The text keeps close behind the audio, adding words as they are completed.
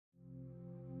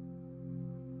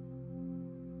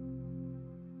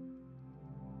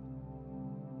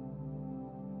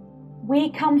We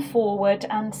come forward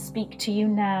and speak to you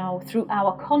now through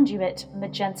our conduit,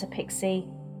 Magenta Pixie.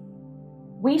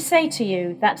 We say to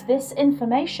you that this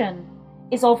information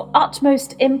is of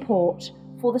utmost import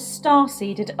for the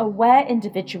Starseeded aware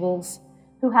individuals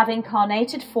who have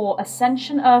incarnated for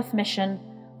Ascension Earth mission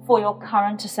for your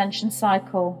current Ascension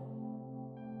cycle.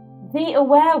 The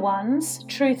aware ones,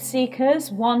 truth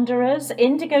seekers, wanderers,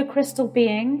 indigo crystal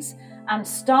beings, and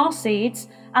starseeds,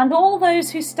 and all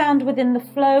those who stand within the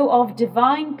flow of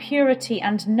divine purity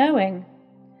and knowing,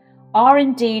 are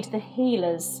indeed the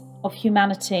healers of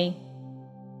humanity.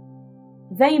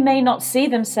 They may not see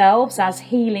themselves as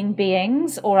healing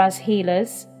beings or as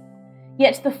healers,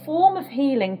 yet the form of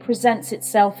healing presents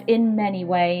itself in many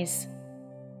ways.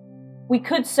 We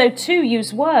could so too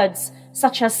use words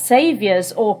such as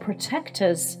saviours or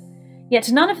protectors,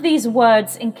 yet none of these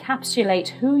words encapsulate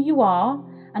who you are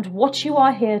and what you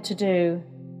are here to do.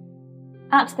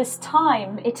 At this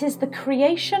time, it is the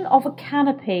creation of a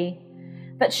canopy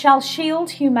that shall shield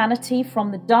humanity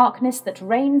from the darkness that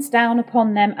rains down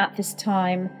upon them at this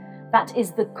time. That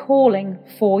is the calling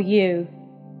for you.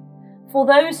 For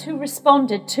those who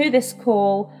responded to this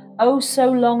call oh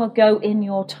so long ago in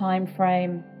your time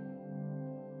frame.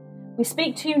 We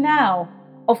speak to you now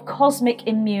of cosmic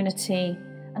immunity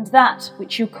and that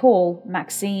which you call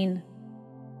maxine.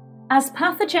 As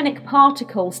pathogenic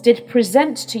particles did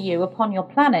present to you upon your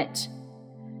planet,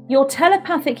 your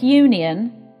telepathic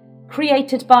union,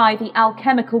 created by the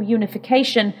alchemical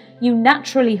unification you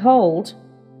naturally hold,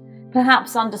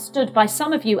 perhaps understood by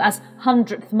some of you as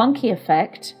 100th monkey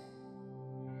effect,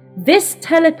 this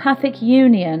telepathic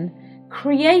union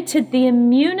created the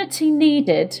immunity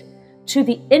needed to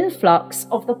the influx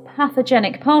of the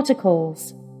pathogenic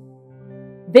particles.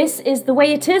 This is the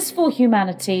way it is for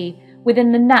humanity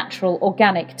within the natural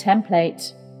organic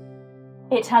template.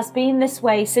 It has been this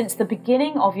way since the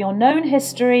beginning of your known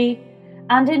history,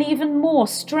 and in even more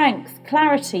strength,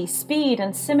 clarity, speed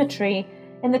and symmetry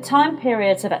in the time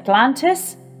periods of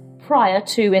Atlantis, prior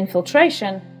to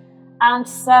infiltration, and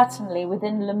certainly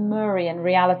within Lemurian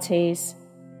realities.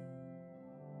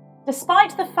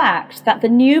 Despite the fact that the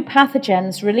new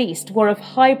pathogens released were of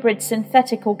hybrid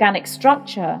synthetic organic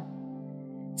structure,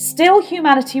 still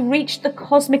humanity reached the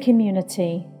cosmic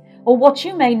immunity, or what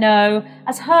you may know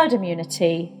as herd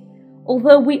immunity,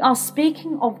 although we are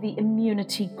speaking of the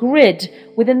immunity grid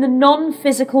within the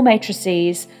non-physical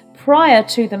matrices prior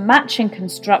to the matching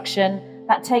construction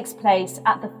that takes place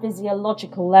at the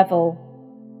physiological level.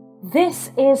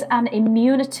 This is an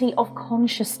immunity of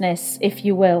consciousness, if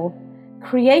you will,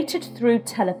 created through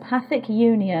telepathic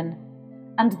union,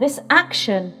 and this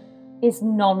action is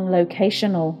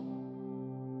non-locational.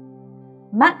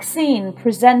 Maxine,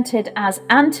 presented as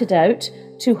antidote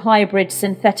to hybrid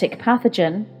synthetic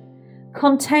pathogen,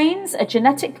 contains a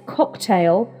genetic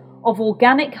cocktail of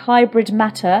organic hybrid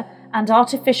matter and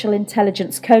artificial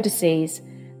intelligence codices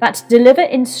that deliver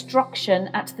instruction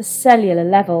at the cellular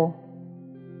level.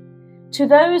 To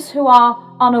those who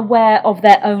are unaware of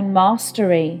their own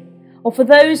mastery, or for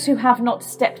those who have not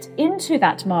stepped into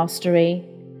that mastery,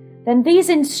 then these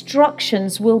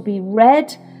instructions will be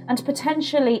read and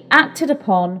potentially acted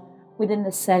upon within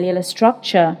the cellular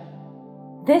structure.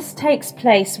 This takes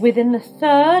place within the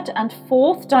 3rd and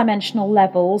 4th dimensional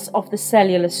levels of the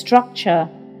cellular structure,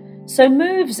 so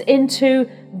moves into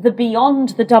the beyond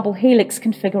the double helix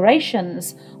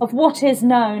configurations of what is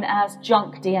known as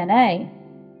junk DNA.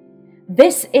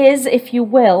 This is, if you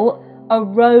will, a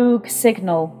rogue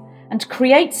signal and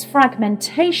creates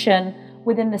fragmentation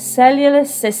within the cellular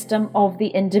system of the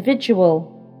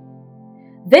individual.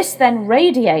 This then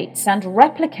radiates and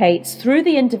replicates through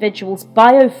the individual's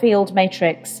biofield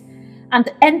matrix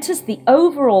and enters the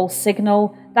overall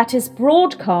signal that is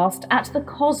broadcast at the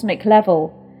cosmic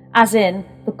level, as in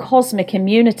the cosmic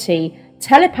immunity,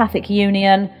 telepathic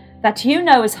union that you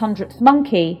know as 100th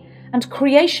monkey, and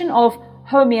creation of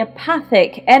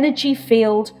homeopathic energy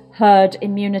field herd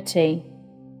immunity.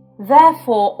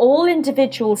 Therefore, all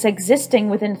individuals existing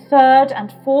within 3rd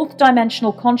and 4th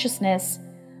dimensional consciousness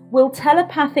will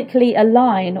telepathically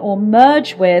align or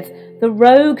merge with the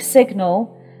rogue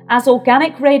signal as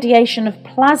organic radiation of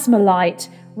plasma light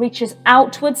reaches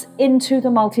outwards into the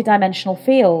multidimensional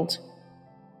field.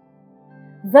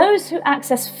 Those who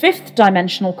access 5th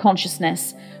dimensional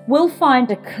consciousness will find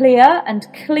a clear and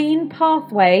clean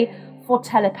pathway for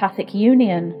telepathic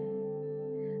union.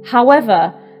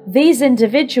 However, these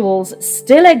individuals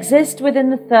still exist within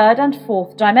the 3rd and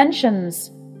 4th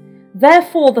dimensions.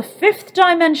 Therefore, the 5th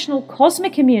dimensional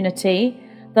cosmic immunity,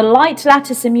 the light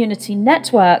lattice immunity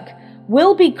network,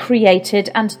 will be created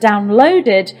and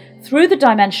downloaded through the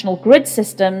dimensional grid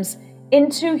systems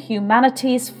into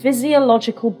humanity's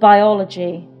physiological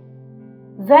biology.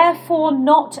 Therefore,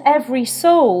 not every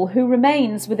soul who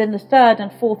remains within the third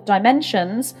and fourth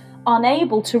dimensions,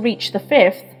 unable to reach the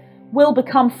fifth, will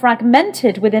become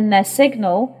fragmented within their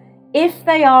signal if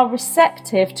they are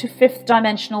receptive to fifth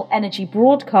dimensional energy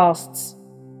broadcasts.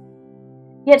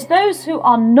 Yet those who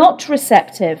are not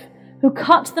receptive, who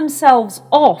cut themselves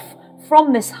off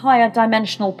from this higher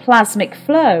dimensional plasmic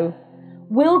flow,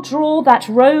 will draw that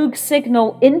rogue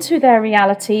signal into their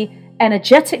reality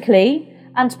energetically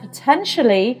and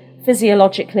potentially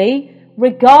physiologically,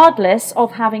 regardless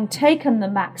of having taken the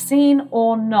maxine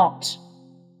or not.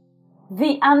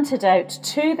 The antidote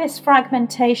to this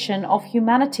fragmentation of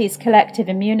humanity's collective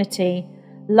immunity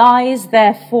lies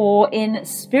therefore in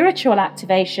spiritual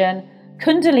activation,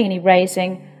 kundalini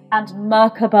raising, and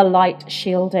Merkaba light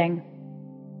shielding.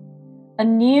 A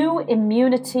new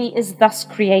immunity is thus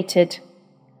created,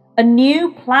 a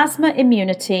new plasma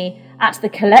immunity at the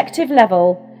collective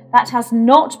level that has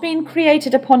not been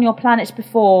created upon your planet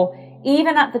before,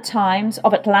 even at the times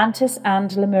of Atlantis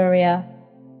and Lemuria.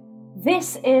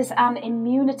 This is an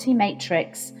immunity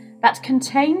matrix that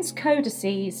contains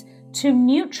codices to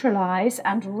neutralize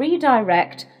and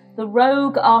redirect the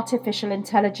rogue artificial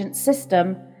intelligence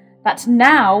system that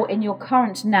now, in your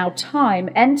current now time,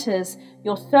 enters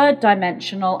your third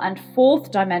dimensional and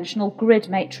fourth dimensional grid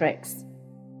matrix.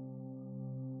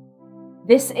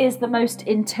 This is the most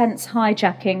intense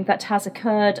hijacking that has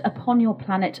occurred upon your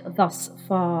planet thus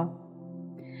far.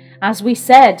 As we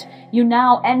said, you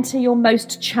now enter your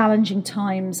most challenging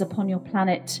times upon your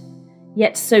planet,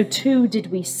 yet so too did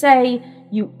we say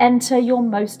you enter your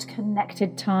most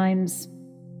connected times.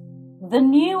 The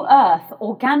new Earth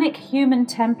organic human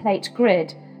template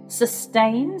grid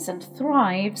sustains and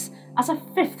thrives as a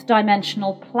fifth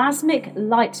dimensional plasmic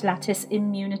light lattice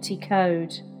immunity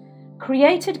code,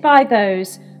 created by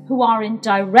those who are in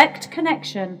direct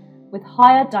connection with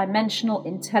higher dimensional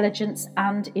intelligence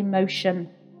and emotion.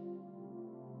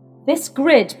 This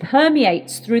grid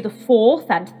permeates through the fourth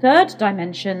and third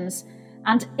dimensions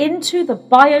and into the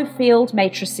biofield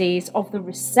matrices of the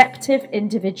receptive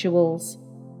individuals.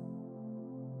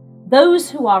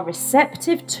 Those who are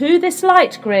receptive to this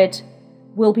light grid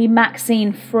will be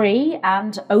maxine free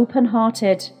and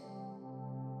open-hearted.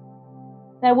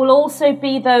 There will also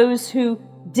be those who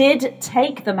did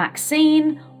take the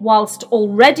maxine whilst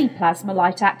already plasma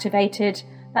light activated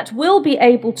that will be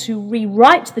able to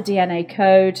rewrite the DNA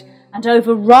code and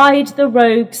override the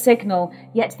rogue signal,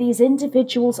 yet these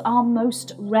individuals are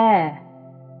most rare.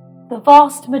 The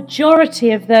vast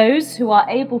majority of those who are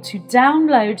able to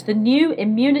download the new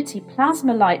immunity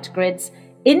plasma light grids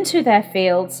into their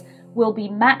fields will be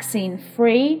maxine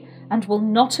free and will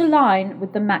not align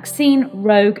with the maxine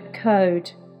rogue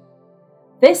code.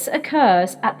 This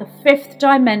occurs at the fifth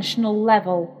dimensional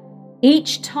level,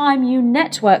 each time you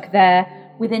network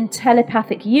there within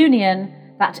telepathic union,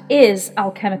 that is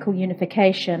alchemical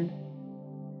unification.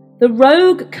 The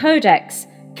rogue codex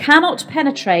cannot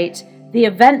penetrate the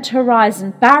event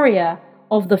horizon barrier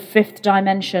of the fifth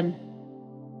dimension.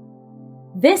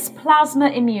 This plasma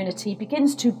immunity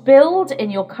begins to build in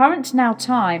your current now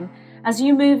time as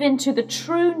you move into the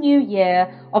true new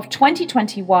year of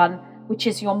 2021, which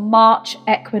is your March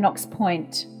equinox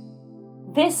point.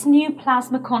 This new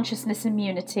plasma consciousness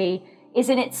immunity is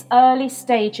in its early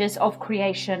stages of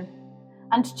creation,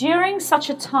 and during such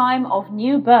a time of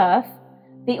new birth,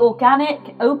 the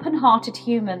organic, open-hearted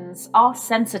humans are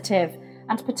sensitive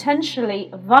and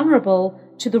potentially vulnerable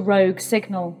to the rogue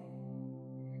signal.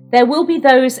 There will be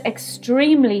those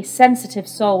extremely sensitive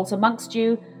souls amongst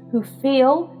you who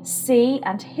feel, see,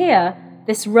 and hear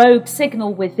this rogue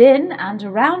signal within and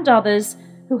around others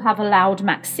who have allowed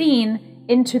maxine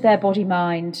into their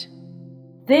body-mind.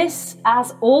 This,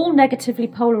 as all negatively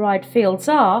polarized fields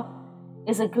are,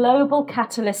 is a global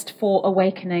catalyst for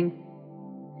awakening.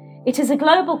 It is a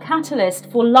global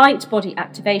catalyst for light body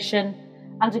activation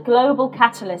and a global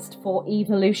catalyst for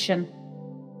evolution.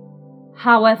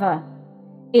 However,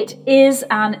 it is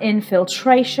an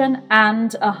infiltration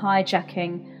and a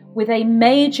hijacking with a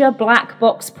major black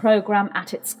box program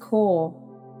at its core.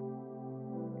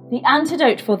 The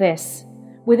antidote for this,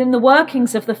 within the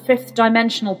workings of the fifth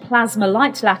dimensional plasma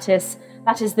light lattice,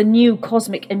 that is the new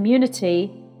cosmic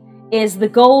immunity, is the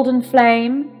golden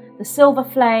flame, the silver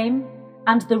flame,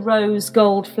 and the rose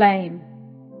gold flame.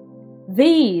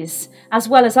 These, as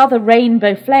well as other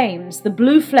rainbow flames, the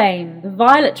blue flame, the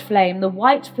violet flame, the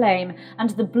white flame,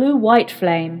 and the blue-white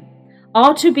flame,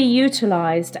 are to be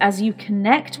utilized as you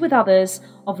connect with others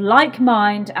of like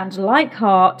mind and like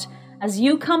heart as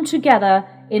you come together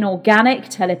in organic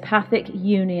telepathic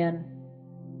union.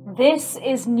 This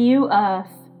is New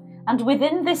Earth, and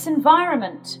within this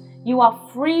environment, you are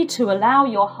free to allow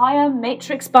your higher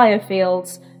matrix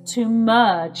biofields to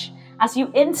merge as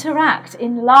you interact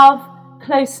in love,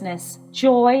 closeness,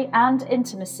 joy, and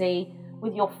intimacy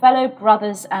with your fellow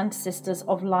brothers and sisters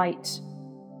of light.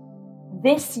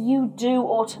 This you do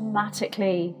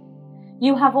automatically.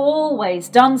 You have always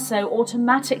done so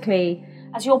automatically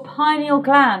as your pineal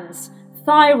glands,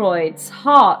 thyroids,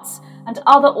 hearts, and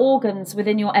other organs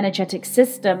within your energetic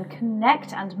system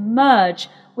connect and merge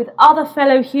with other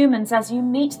fellow humans as you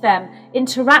meet them,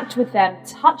 interact with them,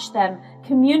 touch them,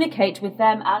 communicate with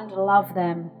them, and love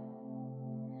them.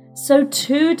 So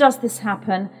too does this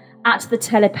happen at the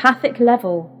telepathic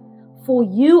level, for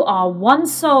you are one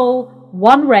soul,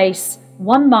 one race,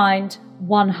 one mind,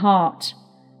 one heart.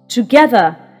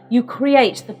 Together, you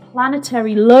create the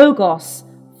planetary Logos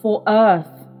for Earth.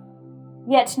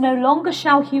 Yet no longer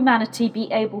shall humanity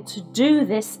be able to do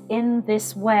this in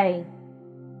this way.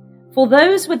 For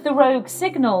those with the rogue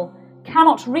signal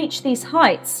cannot reach these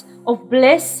heights of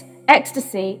bliss,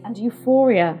 ecstasy, and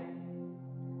euphoria.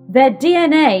 Their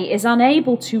DNA is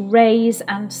unable to raise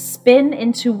and spin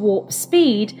into warp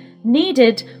speed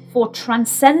needed for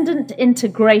transcendent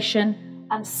integration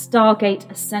and Stargate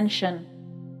ascension.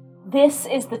 This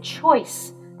is the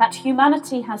choice that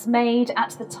humanity has made at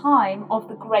the time of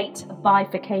the Great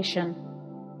Bifurcation.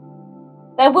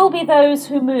 There will be those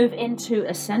who move into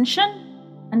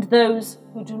ascension and those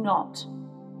who do not.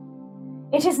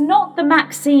 It is not the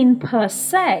maxine per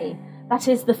se that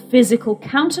is the physical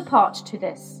counterpart to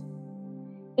this.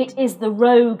 It is the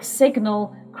rogue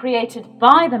signal created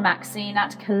by the maxine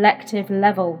at collective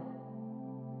level.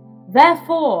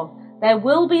 Therefore, there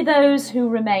will be those who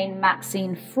remain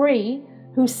maxine-free,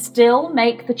 who still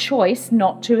make the choice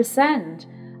not to ascend,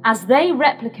 as they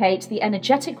replicate the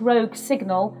energetic rogue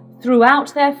signal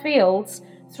throughout their fields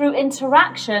through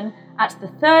interaction at the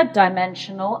third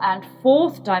dimensional and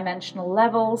fourth dimensional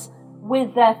levels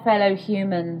with their fellow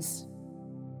humans.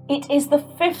 It is the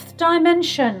fifth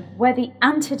dimension where the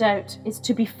antidote is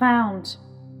to be found.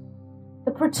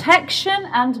 The protection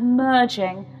and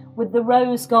merging with the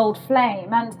rose gold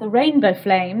flame and the rainbow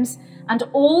flames and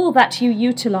all that you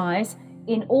utilize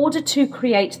in order to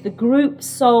create the group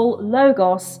soul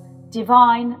Logos,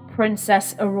 Divine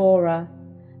Princess Aurora,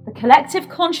 the collective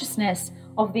consciousness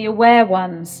of the aware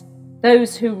ones,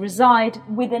 those who reside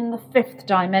within the fifth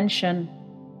dimension.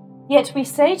 Yet we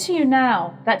say to you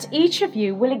now that each of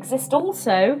you will exist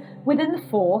also within the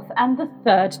fourth and the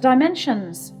third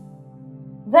dimensions.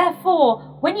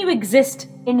 Therefore, when you exist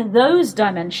in those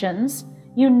dimensions,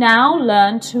 you now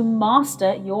learn to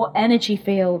master your energy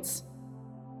fields.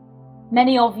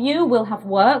 Many of you will have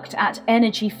worked at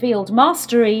energy field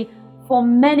mastery for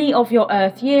many of your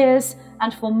Earth years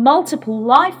and for multiple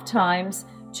lifetimes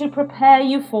to prepare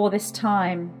you for this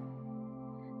time.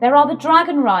 There are the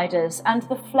Dragon Riders and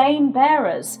the Flame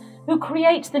Bearers who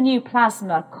create the new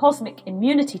plasma cosmic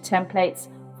immunity templates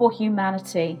for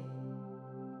humanity.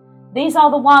 These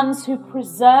are the ones who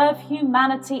preserve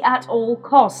humanity at all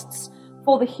costs,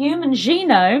 for the human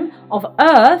genome of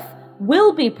Earth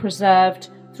will be preserved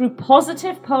through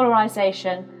positive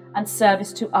polarization and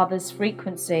service to others'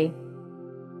 frequency.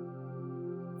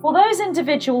 For those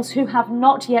individuals who have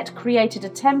not yet created a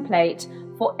template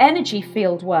for energy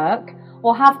field work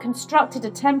or have constructed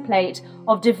a template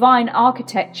of divine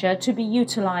architecture to be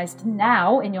utilized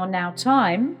now in your now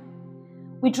time,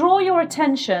 we draw your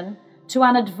attention to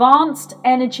an advanced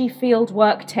energy field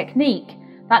work technique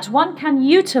that one can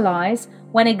utilize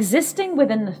when existing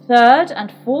within the third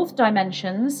and fourth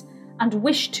dimensions and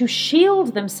wish to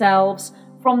shield themselves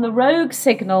from the rogue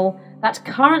signal that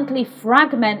currently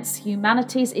fragments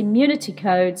humanity's immunity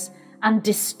codes and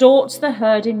distorts the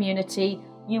herd immunity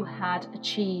you had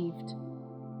achieved.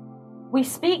 We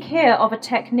speak here of a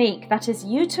technique that is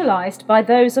utilized by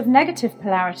those of negative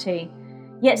polarity,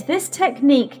 yet this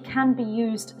technique can be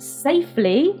used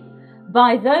safely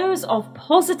by those of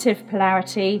positive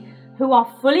polarity who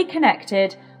are fully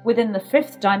connected within the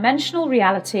fifth dimensional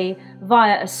reality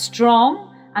via a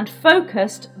strong and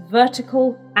focused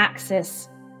vertical axis,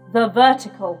 the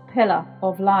vertical pillar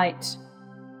of light.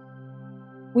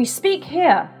 We speak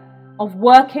here of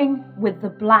working with the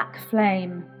black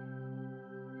flame.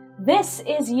 This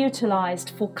is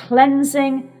utilized for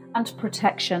cleansing and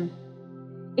protection.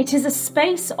 It is a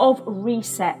space of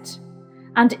reset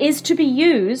and is to be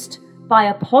used by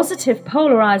a positive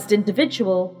polarized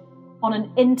individual on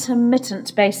an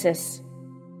intermittent basis.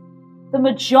 The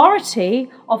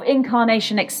majority of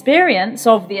incarnation experience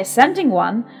of the Ascending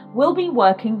One will be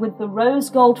working with the rose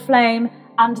gold flame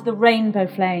and the rainbow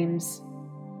flames.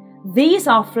 These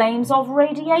are flames of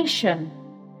radiation.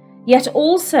 Yet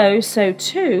also, so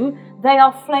too, they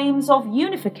are flames of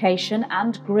unification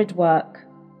and grid work.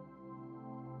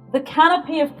 The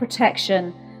canopy of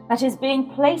protection that is being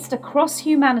placed across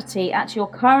humanity at your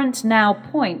current now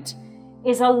point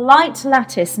is a light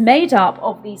lattice made up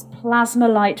of these plasma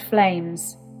light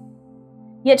flames.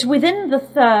 Yet within the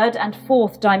third and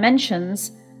fourth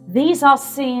dimensions, these are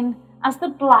seen as the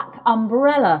black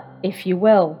umbrella, if you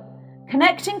will,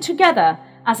 connecting together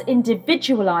as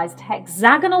individualized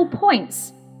hexagonal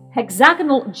points,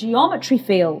 hexagonal geometry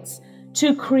fields,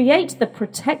 to create the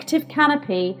protective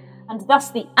canopy and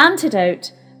thus the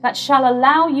antidote that shall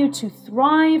allow you to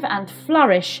thrive and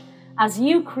flourish as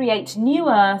you create new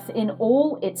Earth in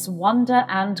all its wonder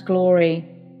and glory.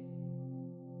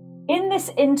 In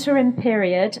this interim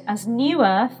period, as new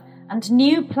Earth and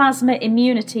new plasma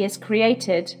immunity is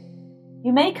created,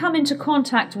 you may come into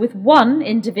contact with one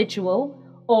individual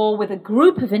or with a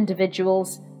group of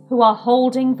individuals who are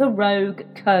holding the rogue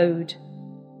code.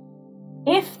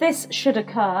 If this should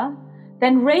occur,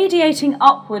 then radiating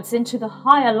upwards into the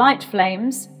higher light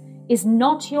flames is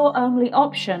not your only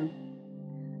option.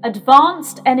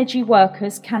 Advanced energy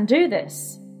workers can do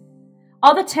this.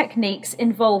 Other techniques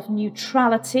involve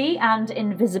neutrality and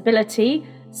invisibility,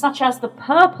 such as the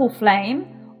purple flame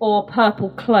or purple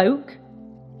cloak.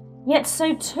 Yet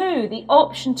so too, the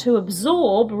option to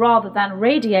absorb rather than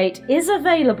radiate is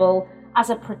available as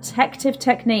a protective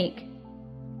technique.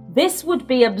 This would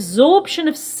be absorption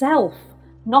of self,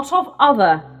 not of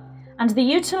other, and the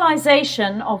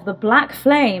utilization of the black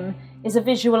flame is a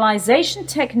visualization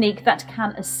technique that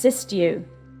can assist you.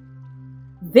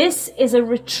 This is a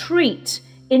retreat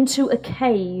into a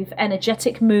cave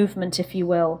energetic movement, if you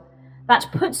will,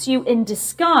 that puts you in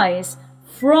disguise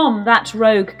from that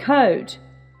rogue code.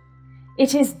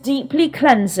 It is deeply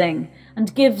cleansing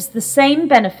and gives the same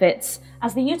benefits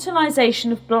as the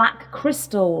utilization of black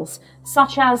crystals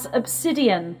such as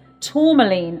obsidian,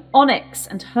 tourmaline, onyx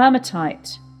and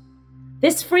hematite.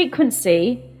 This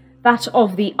frequency, that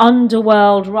of the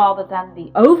underworld rather than the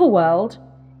overworld,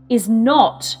 is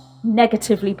not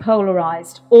negatively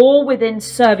polarized or within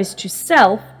service to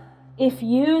self if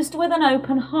used with an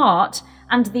open heart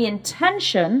and the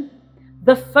intention,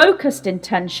 the focused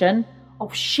intention,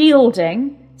 of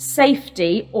shielding,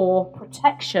 safety, or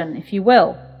protection, if you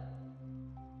will.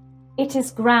 It is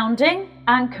grounding,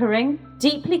 anchoring,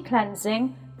 deeply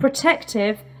cleansing,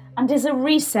 protective, and is a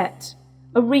reset,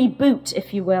 a reboot,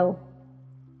 if you will.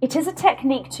 It is a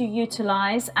technique to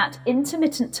utilize at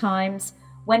intermittent times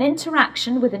when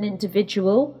interaction with an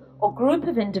individual or group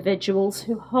of individuals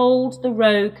who hold the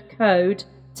rogue code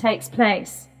takes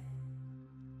place.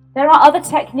 There are other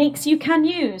techniques you can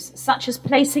use, such as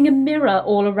placing a mirror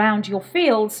all around your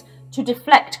fields to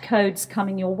deflect codes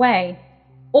coming your way,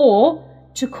 or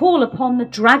to call upon the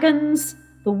dragons,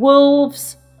 the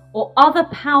wolves, or other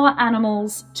power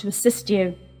animals to assist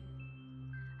you.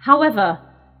 However,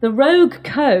 the rogue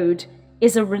code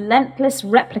is a relentless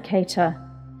replicator,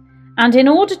 and in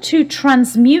order to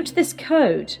transmute this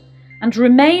code and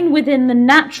remain within the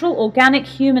natural organic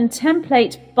human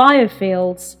template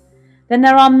biofields, then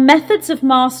there are methods of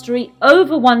mastery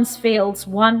over one's fields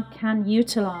one can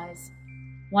utilize.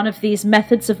 One of these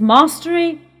methods of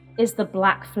mastery is the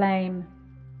black flame.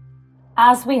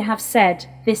 As we have said,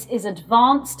 this is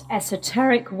advanced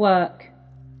esoteric work.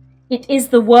 It is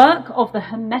the work of the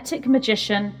hermetic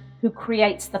magician who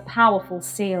creates the powerful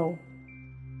seal.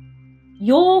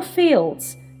 Your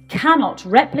fields cannot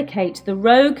replicate the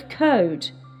rogue code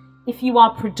if you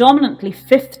are predominantly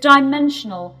fifth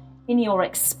dimensional in your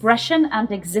expression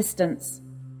and existence,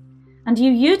 and you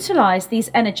utilize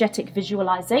these energetic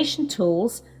visualization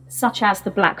tools such as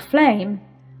the black flame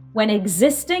when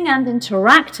existing and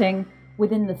interacting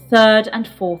within the third and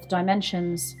fourth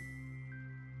dimensions.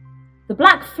 The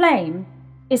black flame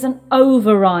is an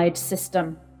override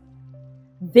system.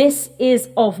 This is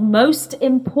of most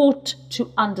import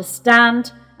to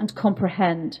understand and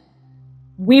comprehend.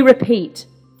 We repeat,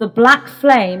 the black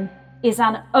flame is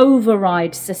an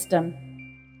override system.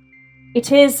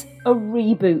 It is a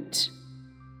reboot.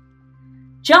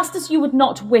 Just as you would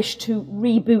not wish to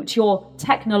reboot your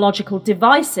technological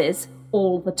devices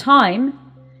all the time,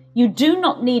 you do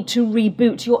not need to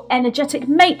reboot your energetic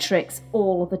matrix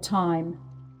all the time.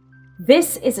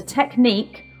 This is a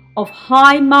technique of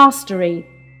high mastery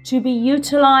to be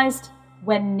utilized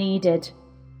when needed.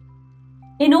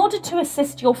 In order to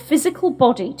assist your physical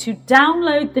body to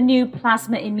download the new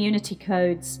plasma immunity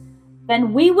codes,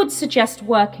 then we would suggest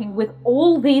working with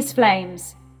all these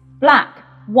flames, black,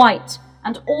 white,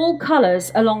 and all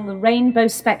colors along the rainbow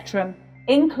spectrum,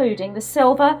 including the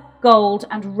silver, gold,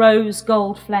 and rose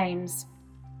gold flames.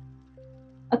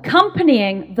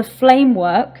 Accompanying the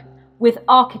flamework with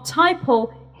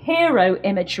archetypal hero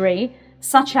imagery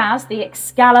such as the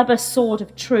Excalibur Sword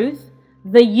of Truth,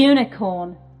 the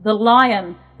unicorn, the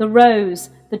lion, the rose,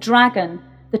 the dragon,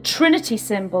 the Trinity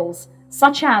symbols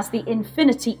such as the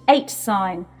Infinity 8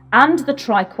 sign and the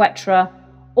Triquetra,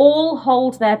 all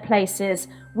hold their places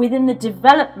within the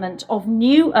development of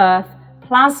New Earth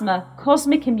plasma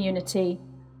cosmic immunity,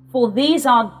 for these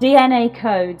are DNA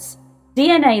codes,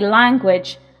 DNA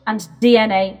language, and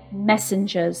DNA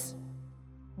messengers.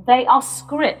 They are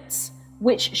scripts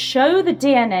which show the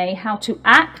DNA how to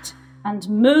act and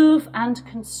move and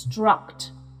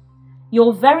construct.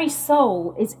 Your very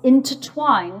soul is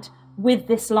intertwined with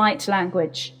this light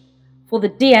language, for the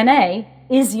DNA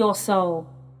is your soul.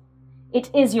 It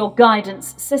is your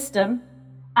guidance system,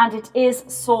 and it is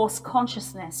source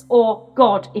consciousness, or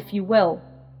God, if you will.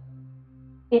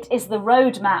 It is the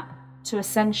roadmap to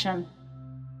ascension.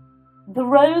 The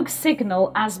rogue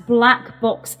signal as black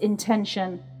box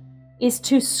intention is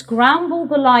to scramble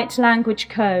the light language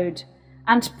code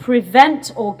and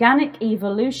prevent organic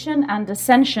evolution and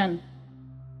ascension.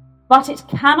 But it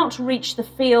cannot reach the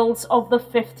fields of the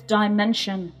fifth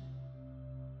dimension.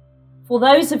 For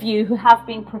those of you who have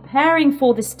been preparing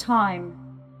for this time,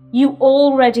 you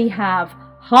already have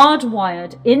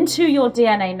hardwired into your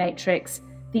DNA matrix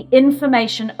the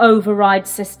information override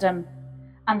system,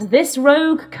 and this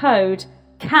rogue code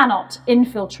cannot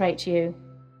infiltrate you.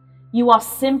 You are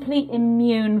simply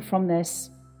immune from this.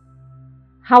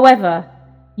 However,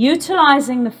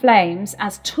 utilizing the flames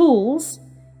as tools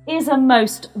is a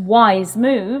most wise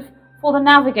move for the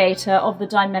navigator of the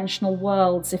dimensional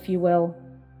worlds, if you will.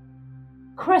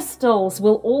 Crystals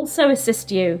will also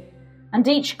assist you, and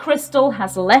each crystal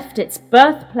has left its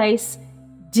birthplace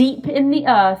deep in the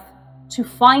earth to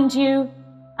find you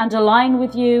and align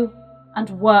with you and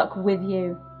work with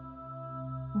you.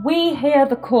 We hear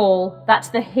the call that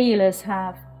the healers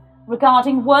have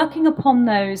regarding working upon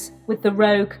those with the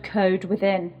rogue code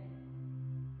within.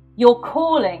 Your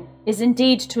calling is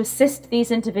indeed to assist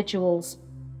these individuals,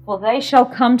 for they shall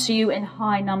come to you in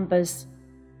high numbers.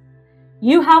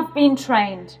 You have been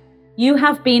trained, you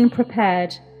have been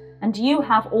prepared, and you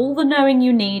have all the knowing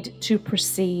you need to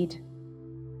proceed.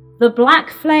 The black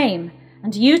flame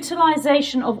and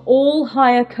utilization of all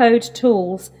higher code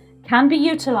tools can be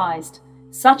utilized,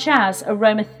 such as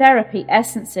aromatherapy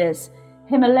essences,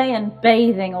 Himalayan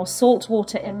bathing or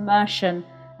saltwater immersion,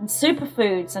 and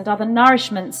superfoods and other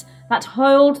nourishments that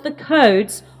hold the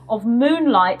codes of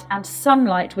moonlight and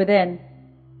sunlight within.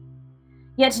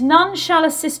 Yet none shall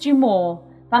assist you more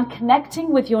than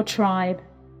connecting with your tribe.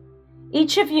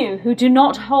 Each of you who do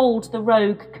not hold the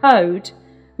rogue code,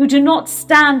 who do not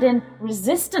stand in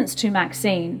resistance to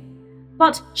Maxine,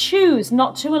 but choose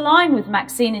not to align with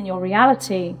Maxine in your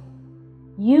reality,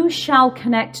 you shall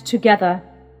connect together.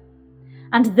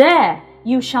 And there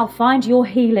you shall find your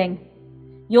healing,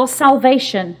 your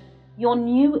salvation, your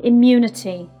new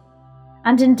immunity.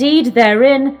 And indeed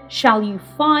therein shall you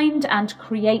find and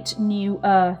create new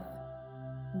earth.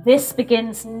 This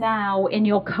begins now in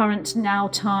your current now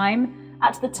time,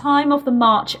 at the time of the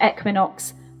March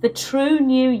equinox, the true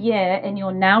new year in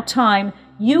your now time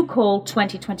you call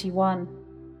 2021.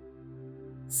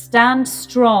 Stand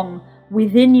strong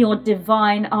within your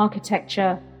divine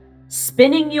architecture,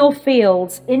 spinning your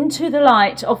fields into the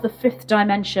light of the fifth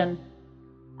dimension,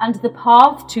 and the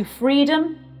path to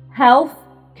freedom, health,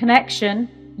 connection,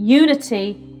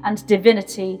 unity, and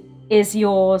divinity is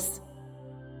yours.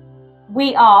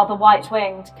 We are the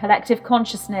white-winged collective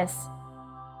consciousness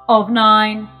of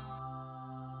 9.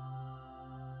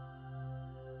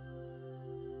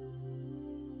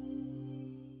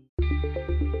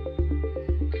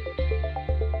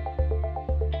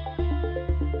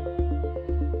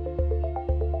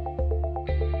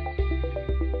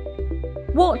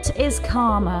 What is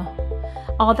karma?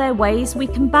 Are there ways we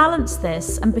can balance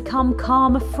this and become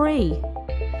karma-free?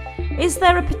 Is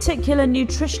there a particular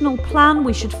nutritional plan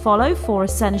we should follow for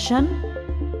ascension?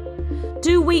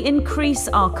 Do we increase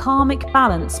our karmic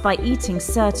balance by eating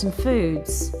certain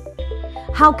foods?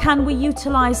 How can we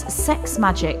utilize sex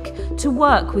magic to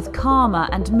work with karma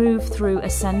and move through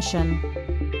ascension?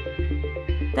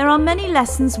 There are many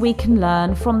lessons we can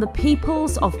learn from the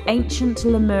peoples of ancient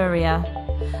Lemuria,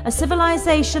 a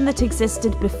civilization that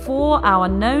existed before our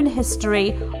known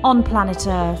history on planet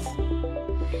Earth.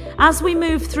 As we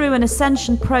move through an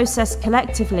ascension process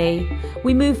collectively,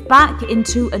 we move back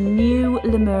into a new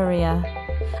Lemuria,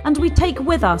 and we take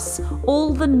with us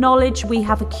all the knowledge we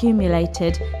have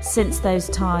accumulated since those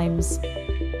times.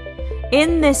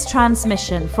 In this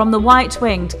transmission from the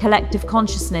white-winged collective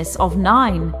consciousness of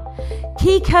 9,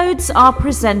 key codes are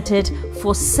presented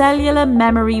for cellular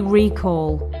memory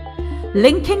recall,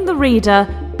 linking the reader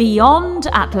beyond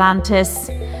Atlantis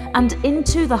and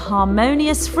into the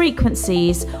harmonious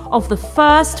frequencies of the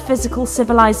first physical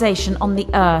civilization on the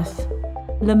Earth,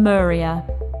 Lemuria.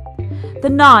 The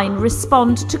 9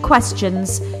 respond to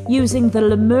questions using the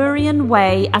Lemurian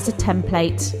way as a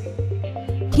template.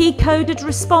 Key-coded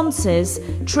responses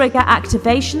trigger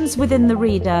activations within the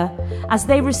reader as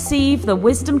they receive the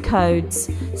wisdom codes,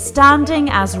 standing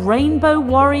as rainbow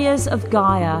warriors of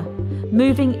Gaia,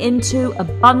 moving into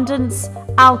abundance,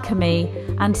 alchemy,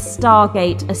 and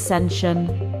Stargate ascension.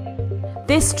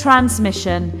 This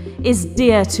transmission is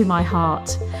dear to my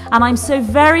heart, and I'm so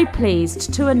very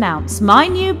pleased to announce my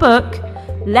new book,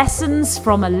 Lessons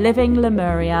from a Living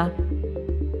Lemuria.